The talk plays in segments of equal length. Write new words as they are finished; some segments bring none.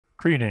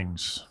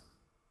Greetings.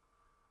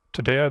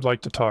 Today I'd like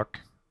to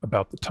talk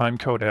about the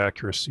timecode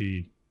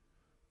accuracy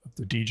of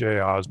the DJI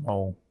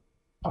Osmo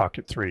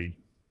Pocket 3.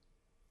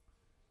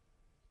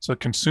 It's a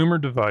consumer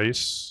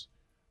device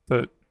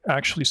that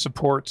actually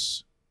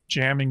supports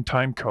jamming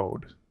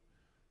timecode,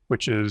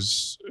 which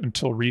has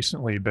until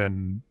recently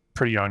been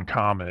pretty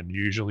uncommon.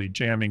 Usually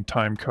jamming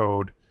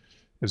timecode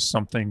is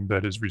something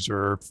that is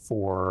reserved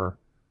for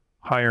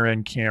higher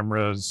end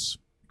cameras,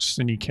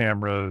 cine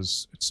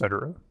cameras,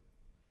 etc.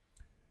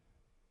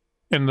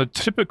 And the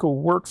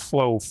typical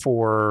workflow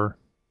for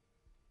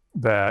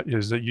that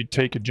is that you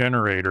take a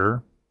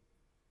generator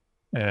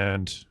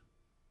and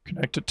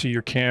connect it to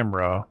your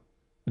camera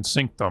and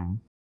sync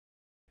them.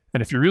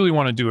 And if you really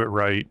want to do it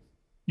right,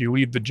 you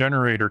leave the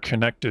generator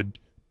connected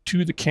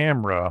to the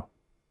camera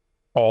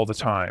all the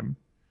time,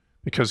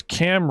 because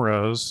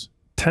cameras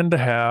tend to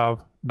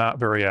have not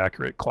very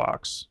accurate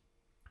clocks.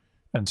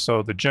 And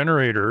so the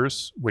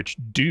generators, which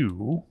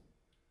do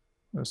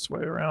this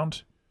way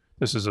around,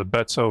 this is a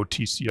BETSO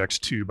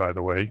TCX-2, by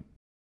the way.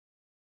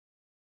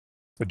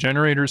 The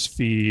generators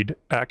feed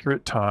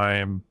accurate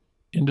time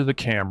into the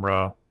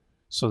camera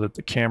so that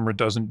the camera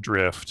doesn't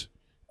drift.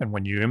 And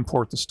when you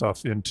import the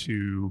stuff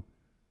into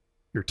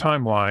your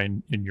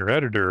timeline in your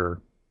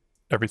editor,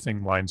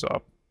 everything lines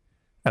up.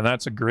 And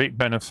that's a great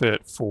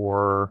benefit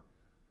for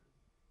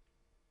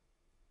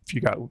if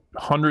you got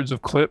hundreds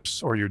of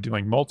clips or you're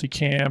doing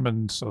multicam,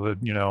 and so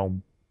that, you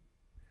know,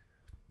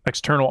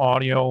 external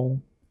audio,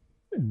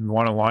 and you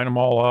want to line them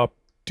all up.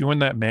 Doing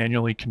that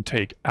manually can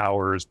take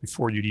hours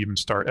before you'd even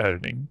start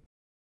editing.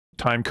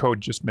 Timecode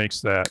just makes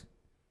that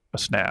a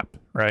snap,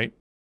 right?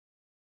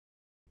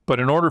 But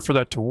in order for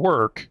that to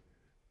work,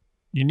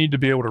 you need to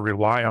be able to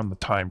rely on the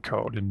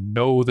timecode and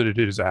know that it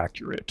is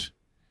accurate.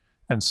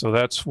 And so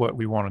that's what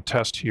we want to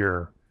test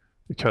here,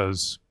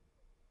 because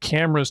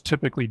cameras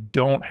typically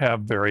don't have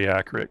very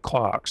accurate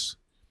clocks.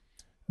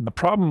 And the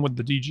problem with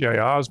the DJI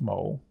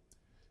Osmo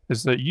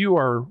is that you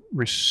are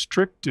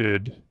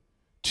restricted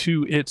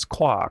to its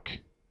clock,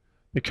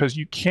 because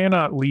you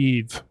cannot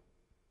leave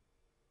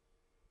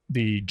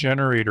the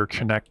generator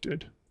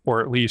connected, or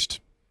at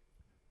least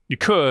you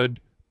could,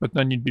 but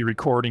then you'd be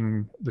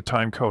recording the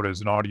timecode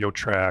as an audio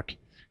track,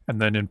 and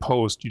then in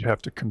post you'd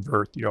have to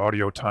convert the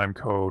audio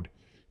timecode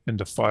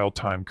into file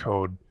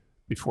timecode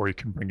before you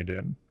can bring it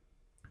in.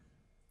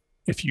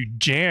 If you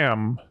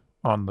jam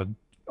on the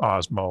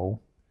Osmo,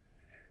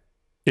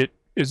 it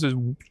is a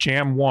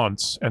jam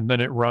once and then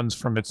it runs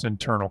from its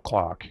internal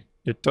clock.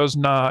 It does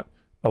not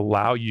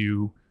allow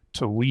you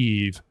to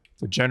leave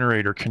the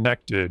generator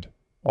connected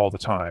all the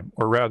time.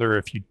 Or rather,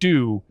 if you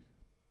do,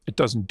 it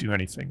doesn't do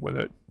anything with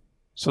it.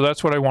 So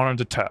that's what I wanted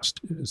to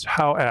test, is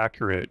how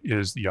accurate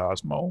is the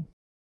Osmo.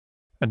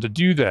 And to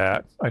do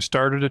that, I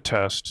started a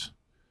test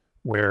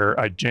where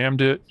I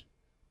jammed it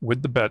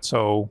with the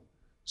BETSO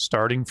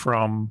starting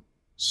from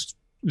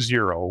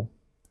 0.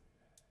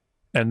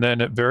 And then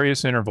at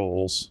various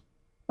intervals,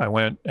 I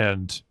went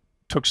and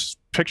took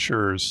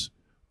pictures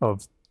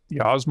of the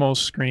Osmo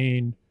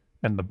screen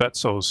and the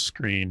BETSO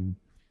screen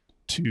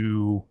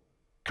to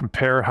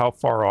compare how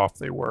far off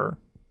they were.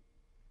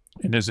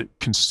 And is it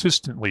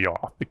consistently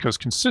off? Because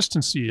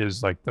consistency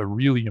is like the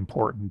really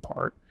important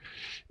part.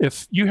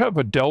 If you have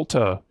a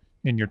delta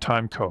in your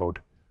timecode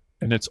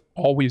and it's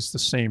always the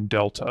same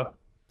delta,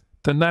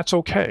 then that's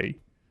okay,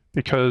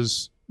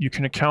 because you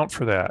can account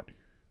for that.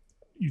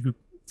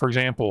 For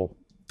example,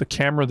 the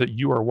camera that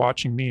you are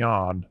watching me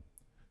on,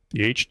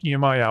 the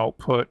HDMI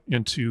output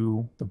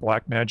into the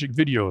Blackmagic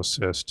Video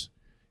Assist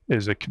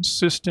is a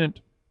consistent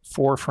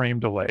 4-frame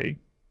delay.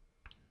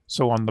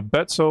 So on the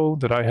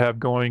BETSO that I have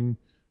going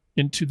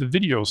into the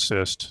Video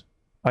Assist,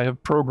 I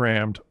have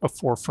programmed a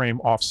 4-frame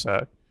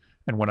offset.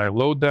 And when I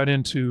load that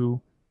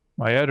into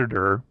my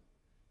editor,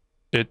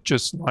 it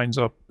just lines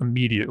up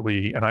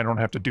immediately and I don't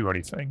have to do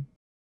anything.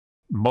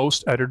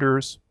 Most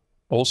editors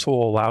also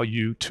allow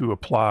you to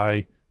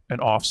apply an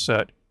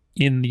offset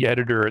in the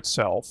editor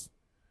itself.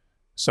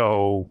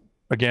 So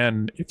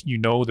again, if you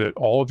know that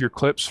all of your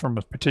clips from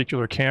a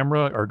particular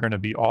camera are going to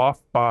be off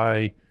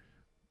by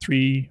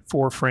 3,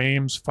 4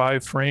 frames,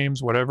 5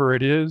 frames, whatever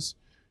it is,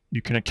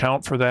 you can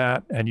account for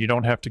that and you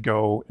don't have to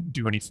go and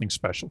do anything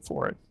special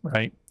for it,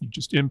 right? You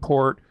just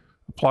import,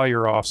 apply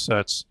your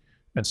offsets,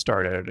 and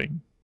start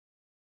editing.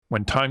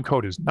 When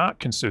timecode is not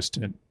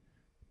consistent,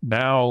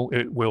 now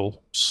it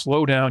will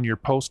slow down your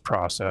post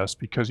process,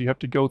 because you have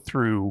to go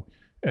through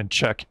and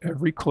check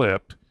every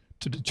clip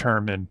to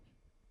determine,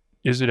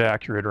 is it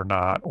accurate or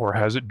not, or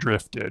has it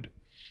drifted?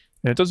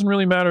 And it doesn't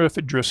really matter if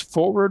it drifts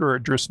forward or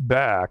it drifts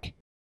back.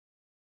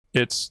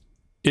 It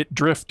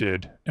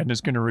drifted and is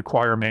going to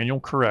require manual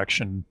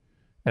correction.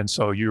 And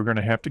so you're going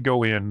to have to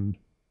go in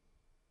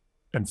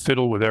and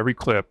fiddle with every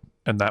clip,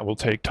 and that will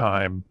take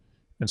time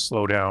and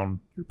slow down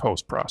your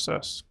post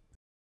process.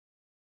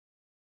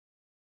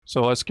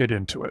 So let's get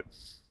into it.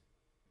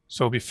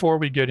 So before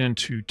we get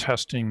into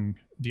testing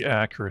the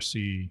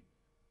accuracy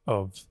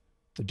of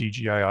the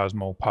DJI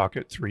Osmo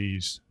Pocket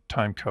 3's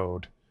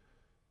timecode,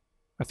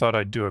 I thought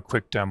I'd do a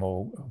quick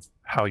demo of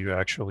how you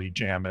actually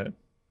jam it.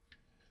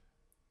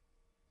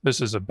 This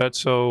is a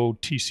BETSO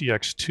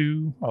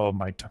TCX-2. All of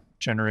my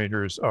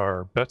generators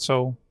are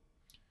BETSO.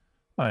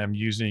 I am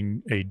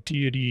using a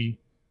Deity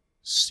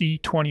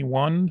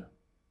C21,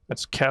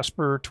 that's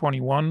Casper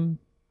 21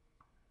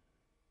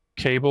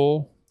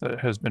 cable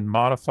that has been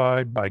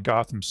modified by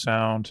Gotham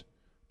Sound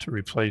to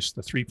replace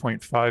the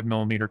 3.5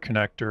 millimeter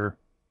connector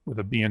with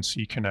a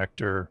BNC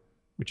connector,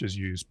 which is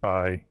used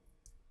by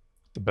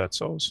the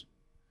BETSOs.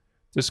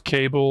 This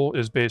cable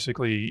is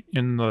basically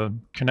in the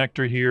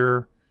connector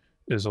here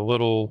is a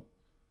little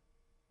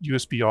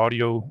USB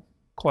audio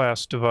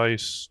class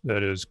device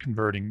that is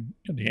converting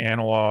the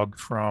analog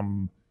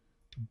from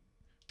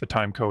the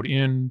timecode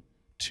in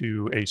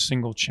to a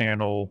single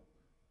channel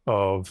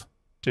of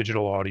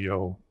digital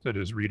audio that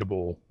is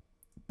readable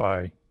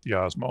by the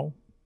Osmo.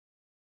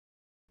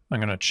 I'm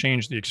going to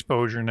change the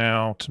exposure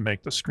now to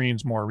make the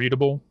screens more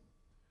readable.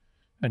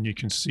 And you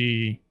can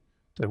see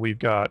that we've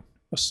got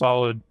a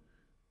solid,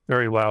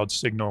 very loud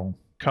signal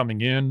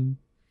coming in.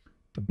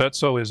 The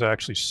BETSO is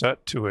actually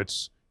set to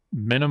its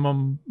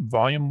minimum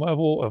volume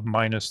level of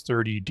minus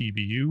 30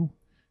 dBu,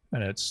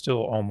 and it's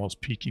still almost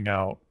peaking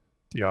out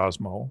the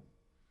Osmo.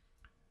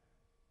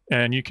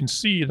 And you can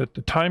see that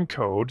the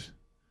timecode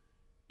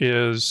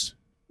is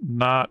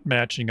not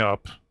matching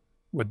up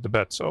with the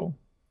BETSO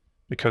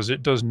because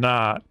it does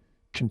not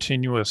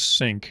continuous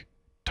sync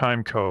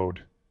timecode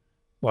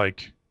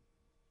like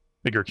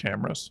bigger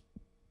cameras.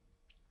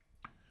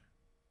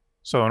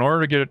 So in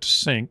order to get it to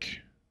sync,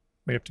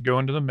 we have to go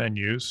into the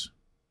menus,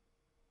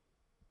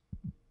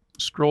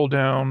 scroll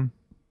down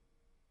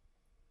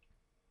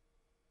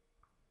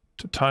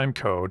to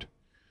timecode.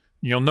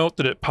 You'll note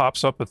that it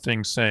pops up a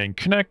thing saying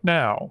connect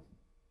now.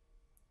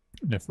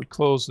 And if we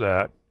close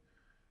that,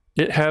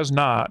 it has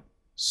not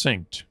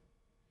synced.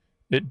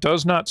 It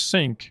does not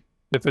sync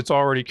if it's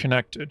already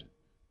connected.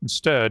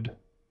 Instead,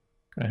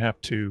 I'm going to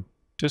have to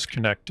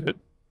disconnect it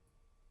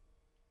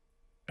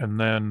and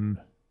then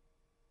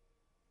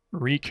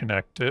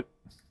reconnect it.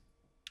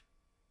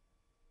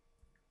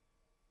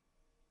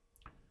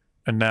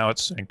 And now it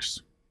syncs.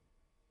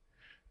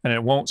 And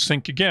it won't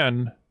sync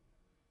again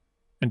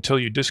until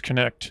you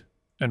disconnect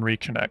and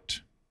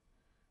reconnect.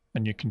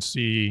 And you can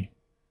see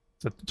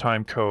that the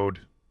timecode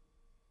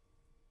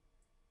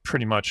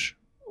pretty much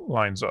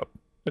lines up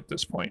at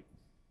this point.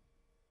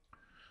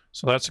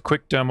 So that's a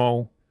quick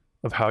demo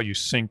of how you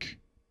sync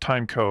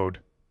timecode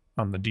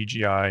on the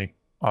DJI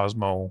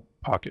Osmo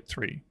Pocket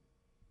 3.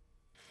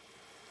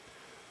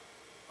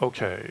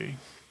 Okay,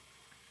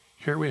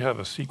 here we have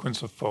a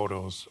sequence of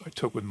photos I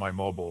took with my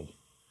mobile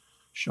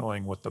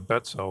showing what the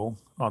BETSO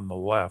on the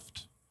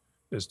left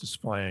is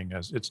displaying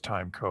as its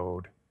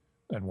timecode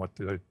and what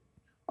the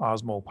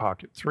Osmo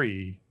Pocket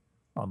 3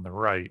 on the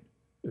right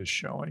is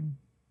showing.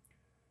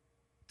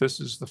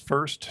 This is the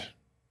first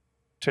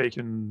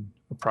taken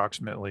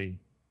approximately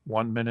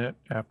 1 minute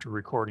after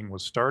recording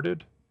was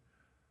started.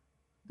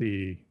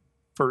 The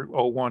for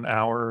 01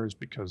 hours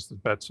because the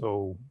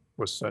BETSO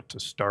was set to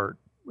start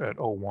at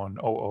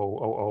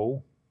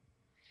 01:00:00.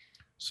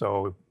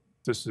 So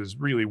this is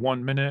really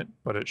 1 minute,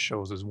 but it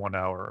shows as 1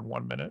 hour and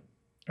 1 minute.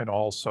 And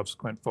all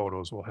subsequent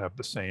photos will have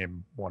the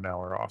same 1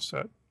 hour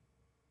offset.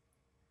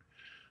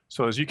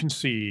 So as you can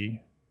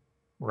see,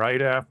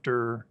 right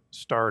after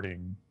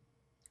starting,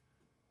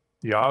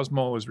 the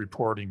Osmo is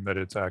reporting that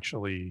it's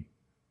actually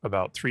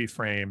about 3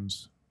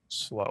 frames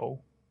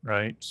slow,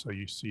 right? So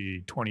you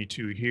see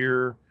 22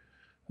 here,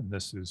 and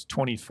this is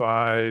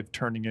 25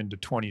 turning into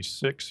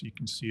 26. You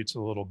can see it's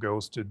a little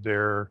ghosted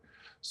there.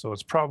 So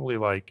it's probably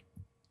like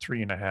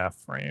 3.5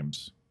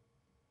 frames.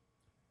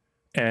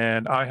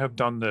 And I have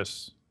done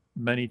this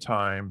many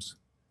times,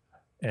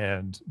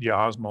 and the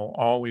Osmo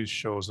always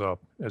shows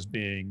up as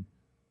being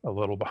a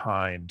little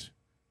behind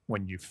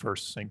when you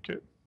first sync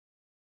it.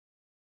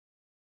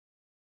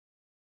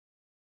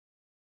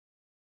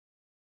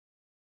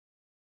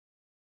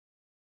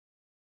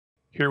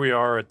 Here we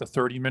are at the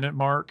 30-minute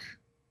mark,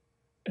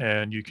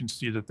 and you can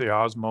see that the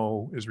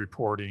Osmo is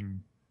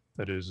reporting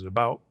that it is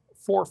about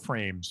 4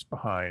 frames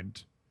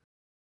behind.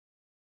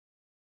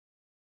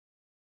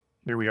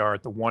 Here we are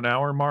at the 1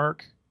 hour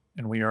mark,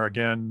 and we are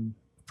again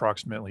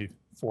approximately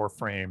 4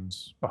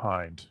 frames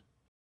behind.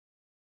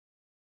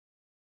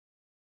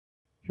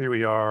 Here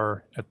we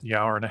are at the 1.5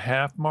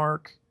 hour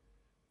mark,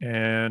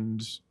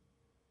 and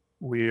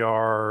we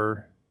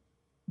are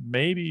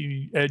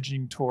maybe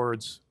edging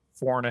towards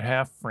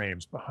 4.5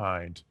 frames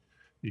behind.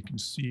 You can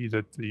see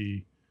that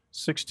the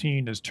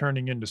 16 is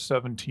turning into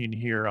 17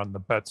 here on the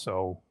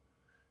BETSO,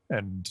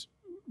 and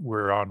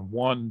we're on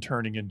 1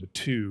 turning into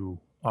 2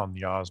 on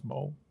the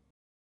Osmo.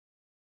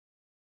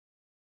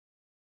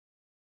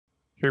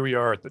 Here we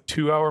are at the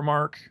 2 hour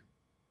mark,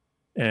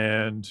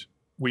 and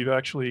we've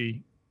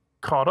actually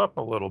caught up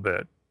a little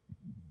bit.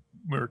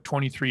 We're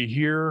 23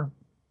 here,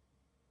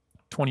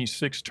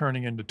 26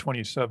 turning into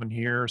 27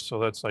 here, so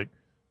that's like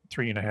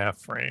 3.5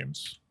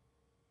 frames.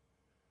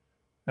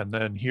 And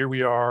then here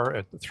we are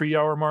at the 3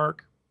 hour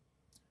mark,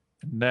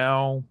 and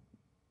now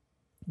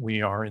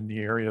we are in the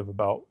area of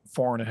about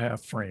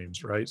 4.5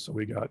 frames, right? So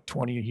we got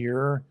 20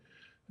 here,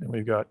 And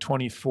we've got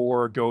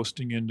 24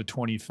 ghosting into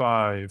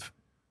 25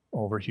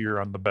 over here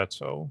on the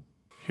BETSO.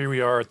 Here we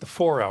are at the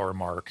 4-hour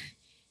mark,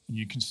 and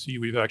you can see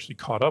we've actually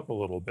caught up a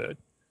little bit.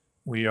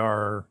 We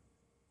are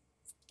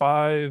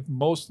 5,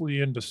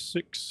 mostly into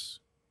 6,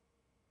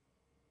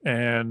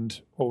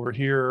 and over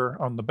here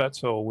on the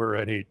BETSO, we're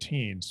at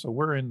 18. So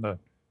we're in the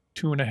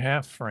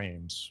 2.5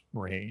 frames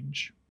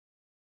range.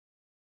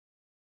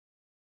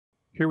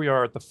 Here we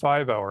are at the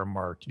 5-hour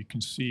mark. You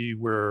can see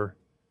we're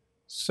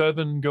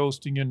 7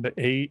 ghosting into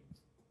 8,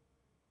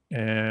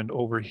 and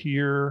over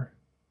here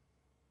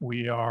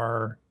we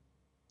are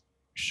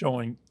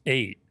showing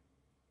 8,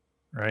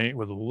 right,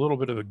 with a little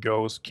bit of a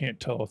ghost. Can't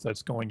tell if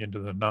that's going into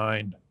the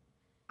 9.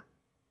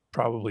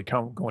 Probably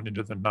going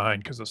into the 9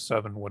 because the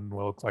 7 wouldn't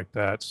look like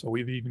that. So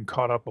we've even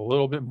caught up a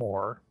little bit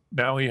more.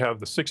 Now we have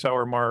the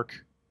 6-hour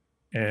mark,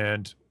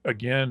 and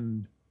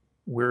again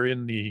we're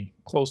in the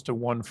close to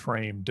 1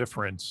 frame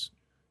difference,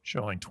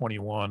 showing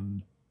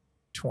 21,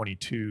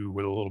 22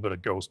 with a little bit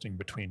of ghosting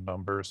between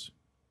numbers.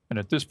 And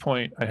at this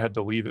point, I had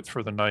to leave it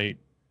for the night.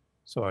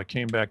 So I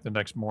came back the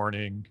next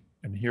morning,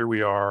 and here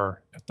we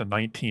are at the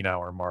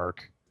 19-hour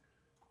mark.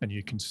 And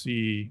you can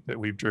see that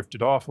we've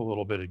drifted off a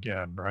little bit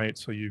again, right?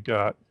 So you've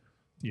got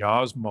the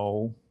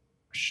Osmo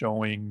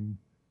showing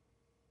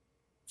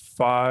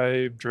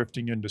 5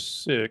 drifting into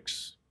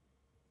 6,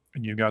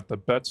 and you've got the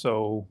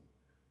BETSO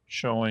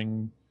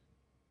showing,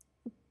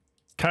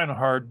 kind of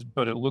hard,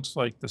 but it looks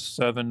like the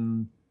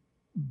 7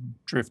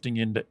 drifting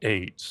into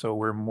 8. So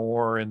we're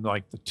more in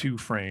like the 2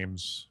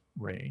 frames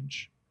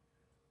range.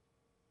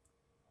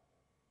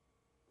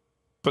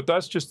 But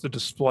that's just the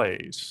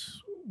displays.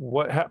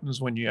 What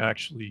happens when you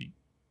actually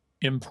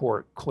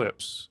import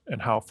clips,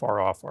 and how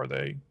far off are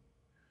they?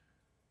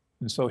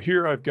 And so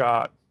here I've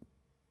got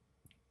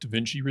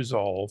DaVinci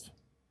Resolve,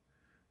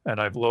 and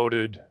I've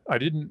loaded, I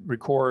didn't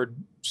record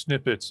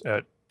snippets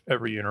at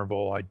every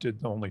interval. I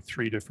did only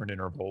 3 different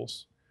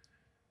intervals.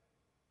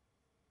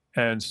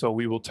 And so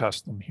we will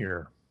test them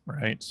here,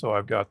 right? So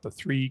I've got the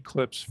 3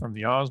 clips from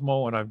the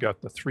Osmo, and I've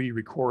got the 3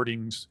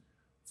 recordings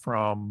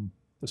from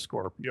the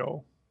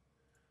Scorpio.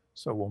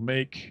 So we'll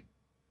make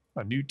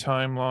a new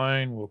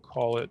timeline. We'll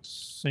call it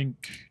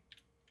sync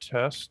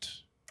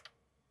test.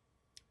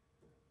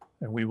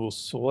 And we will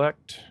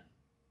select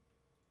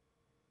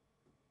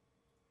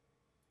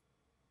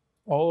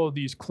all of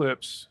these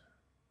clips,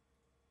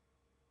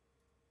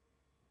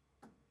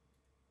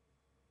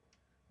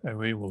 and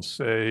we will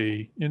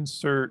say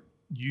insert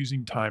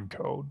using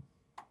timecode.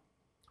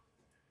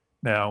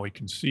 Now we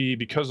can see,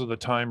 because of the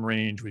time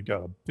range, we've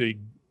got a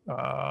big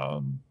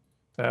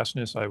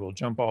fastness. I will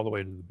jump all the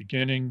way to the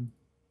beginning.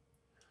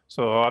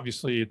 So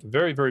obviously at the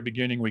very, very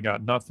beginning, we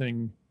got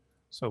nothing.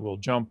 So we'll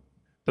jump.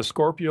 The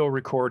Scorpio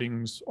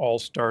recordings all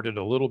started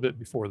a little bit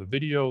before the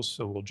video,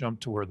 so we'll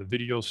jump to where the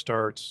video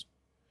starts,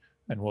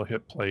 and we'll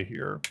hit play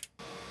here.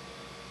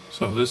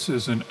 So this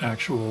is an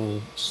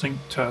actual sync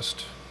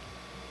test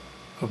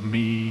of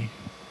me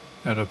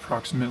at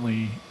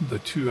approximately the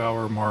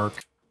 2-hour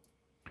mark.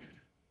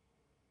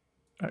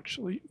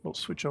 Actually, we'll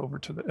switch over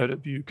to the edit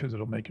view because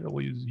it'll make it a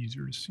little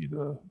easier to see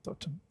the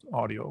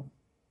audio,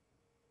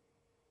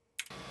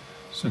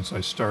 since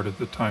I started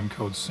the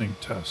timecode sync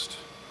test.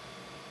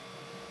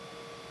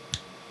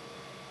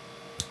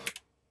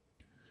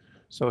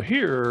 So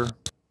here,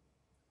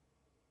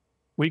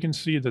 we can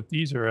see that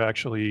these are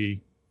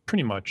actually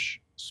pretty much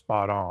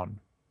spot on.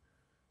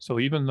 So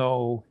even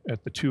though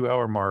at the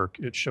 2-hour mark,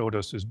 it showed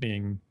us as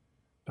being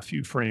a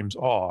few frames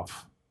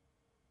off,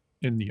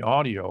 in the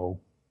audio,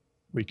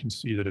 we can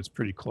see that it's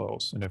pretty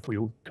close. And if we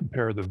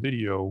compare the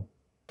video,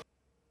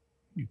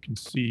 you can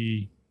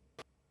see,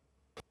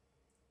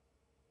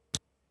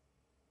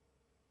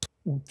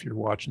 if you're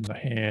watching the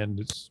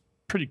hand, it's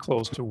pretty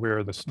close to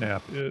where the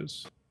snap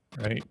is,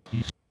 right?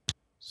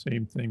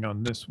 Same thing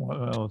on this one.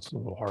 Well, it's a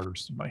little harder to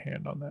see my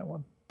hand on that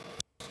one.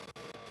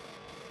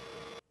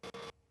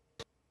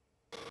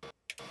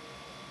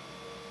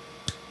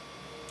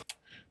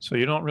 So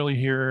you don't really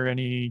hear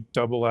any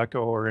double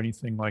echo or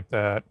anything like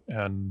that,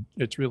 and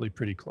it's really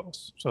pretty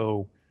close.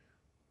 So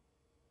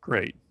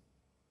great.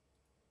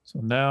 So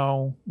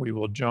now we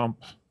will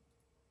jump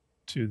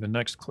to the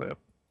next clip.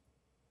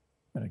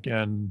 And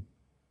again,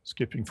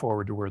 skipping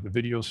forward to where the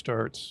video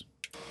starts.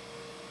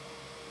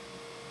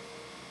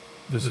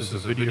 This is a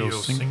video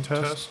sync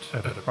test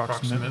at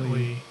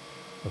approximately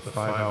the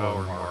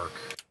 5-hour mark.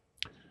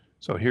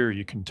 So here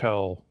you can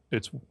tell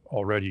it's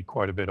already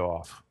quite a bit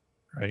off,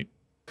 right?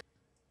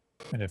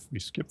 And if we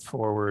skip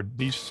forward,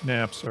 these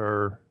snaps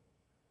are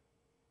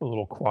a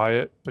little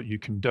quiet, but you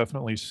can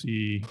definitely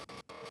see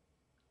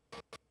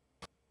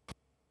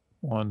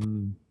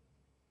 1,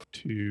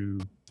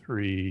 2,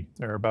 3.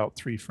 They're about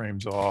 3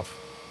 frames off.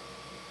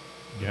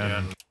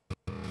 Again,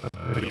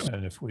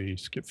 and if we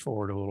skip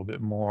forward a little bit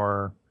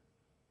more,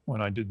 when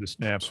I did the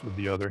snaps with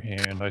the other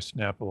hand, I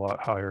snap a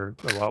lot higher,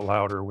 a lot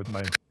louder with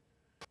my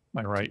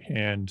right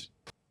hand.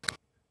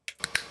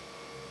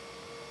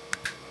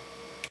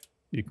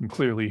 You can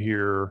clearly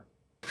hear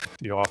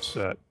the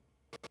offset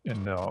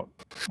in the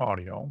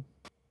audio.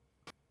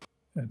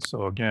 And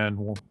so again,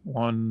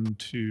 1,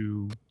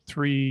 2,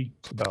 3,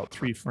 it's about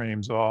 3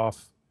 frames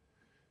off.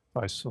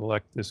 If I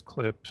select this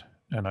clip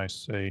and I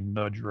say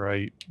nudge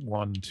right,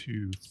 1,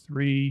 2,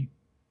 3,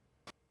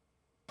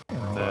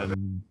 and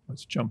then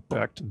let's jump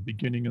back to the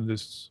beginning of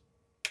this.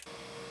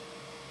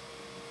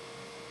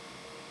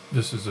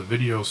 This is a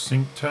video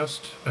sync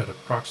test at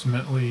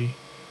approximately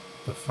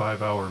the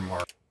 5-hour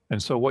mark.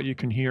 And so what you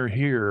can hear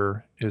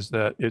here is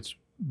that it's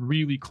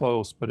really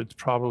close, but it's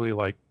probably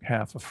like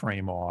half a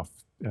frame off.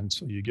 And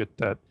so you get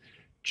that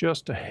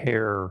just a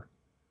hair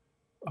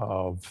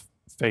of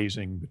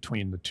phasing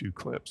between the two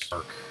clips.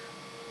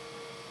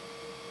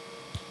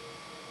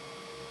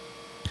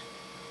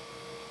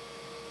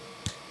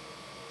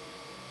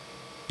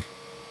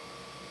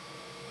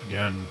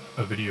 Again,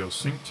 a video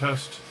sync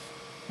test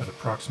at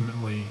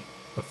approximately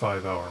the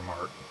 5-hour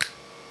mark.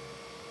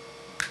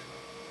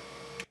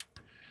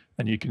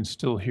 And you can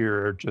still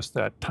hear just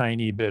that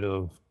tiny bit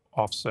of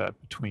offset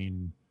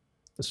between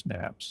the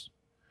snaps.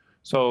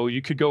 So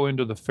you could go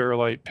into the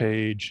Fairlight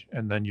page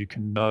and then you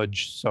can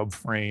nudge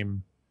subframe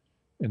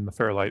in the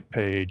Fairlight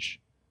page,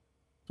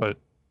 but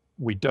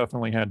we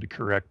definitely had to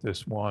correct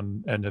this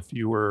one. And if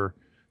you were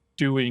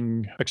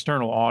doing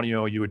external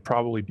audio, you would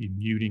probably be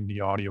muting the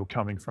audio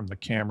coming from the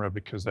camera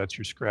because that's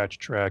your scratch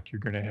track. You're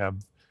going to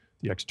have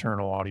the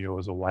external audio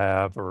as a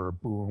lav or a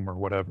boom or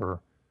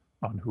whatever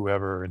on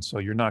whoever. And so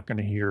you're not going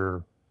to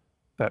hear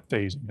that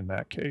phasing in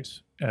that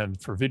case.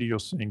 And for video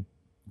sync,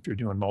 if you're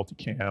doing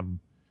multicam,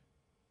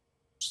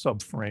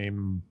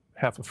 subframe,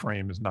 half a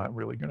frame is not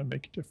really going to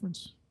make a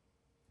difference.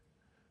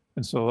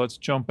 And so let's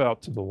jump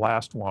out to the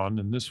last one.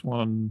 And this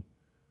one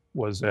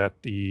was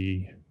at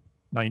the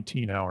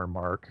 19-hour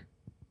mark.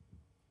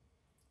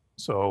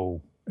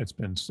 So it's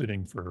been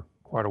sitting for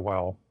quite a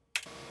while.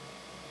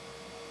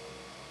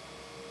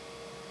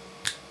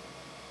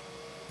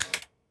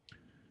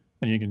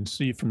 And you can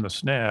see from the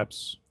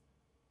snaps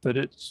that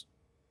it's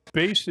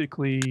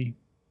basically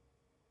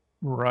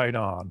right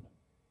on.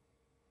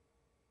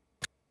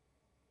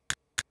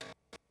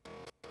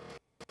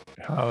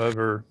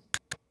 However,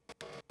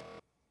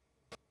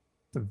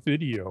 the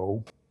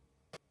video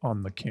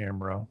on the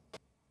camera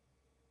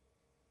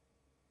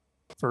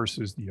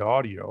versus the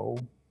audio,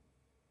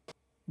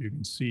 you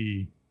can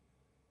see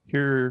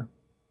here,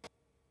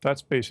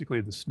 that's basically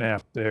the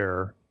snap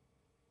there.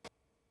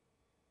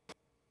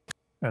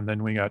 And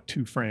then we got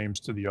 2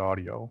 frames to the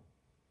audio.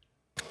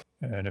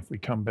 And if we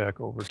come back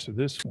over to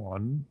this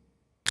one,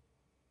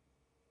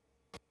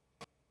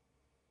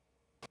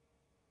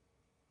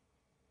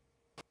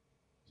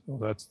 so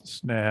that's the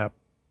snap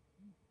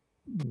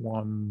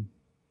 1.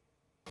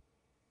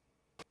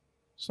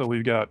 So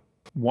we've got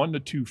 1 to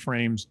 2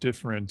 frames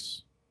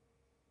difference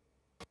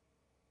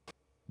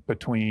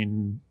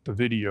between the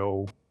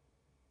video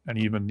and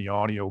even the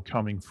audio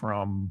coming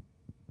from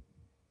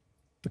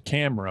the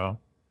camera.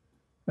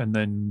 And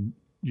then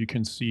you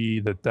can see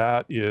that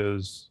that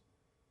is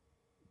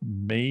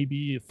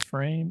maybe a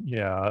frame.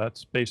 Yeah,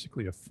 that's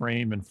basically a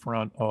frame in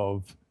front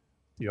of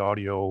the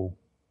audio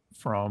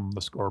from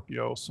the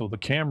Scorpio. So the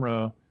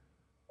camera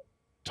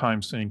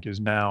time sync is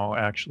now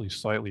actually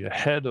slightly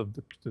ahead of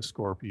the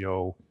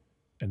Scorpio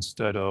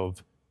instead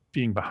of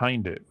being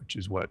behind it, which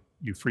is what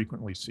you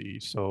frequently see.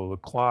 So the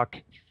clock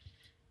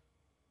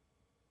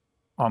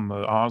on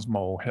the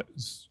Osmo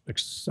has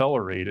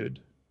accelerated,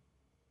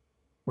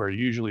 where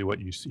usually what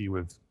you see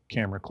with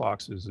camera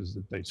clocks is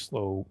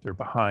that they're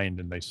behind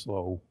and they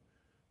slow.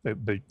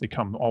 They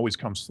always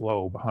come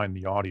slow behind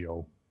the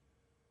audio.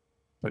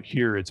 But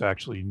here it's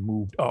actually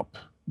moved up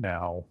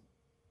now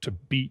to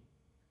beat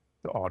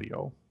the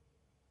audio.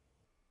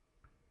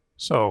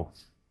 So,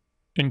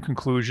 in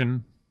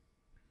conclusion,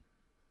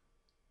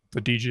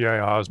 the DJI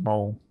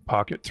Osmo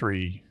Pocket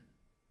 3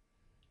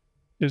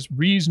 is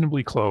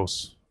reasonably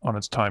close on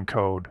its time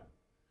code,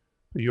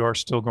 but you are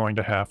still going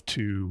to have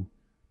to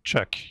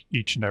check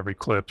each and every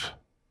clip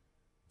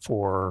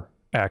for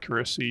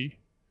accuracy.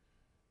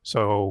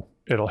 So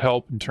it'll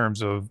help in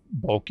terms of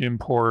bulk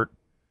import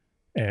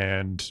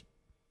and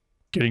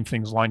getting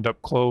things lined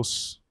up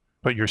close,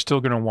 but you're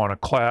still going to want a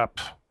clap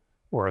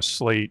or a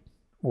slate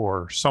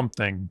or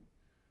something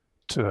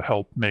to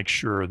help make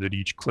sure that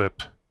each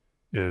clip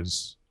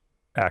is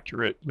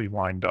accurately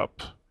lined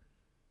up.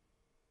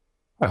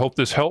 I hope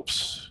this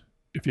helps.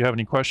 If you have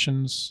any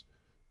questions,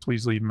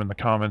 please leave them in the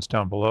comments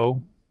down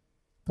below.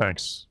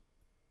 Thanks.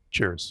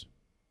 Cheers.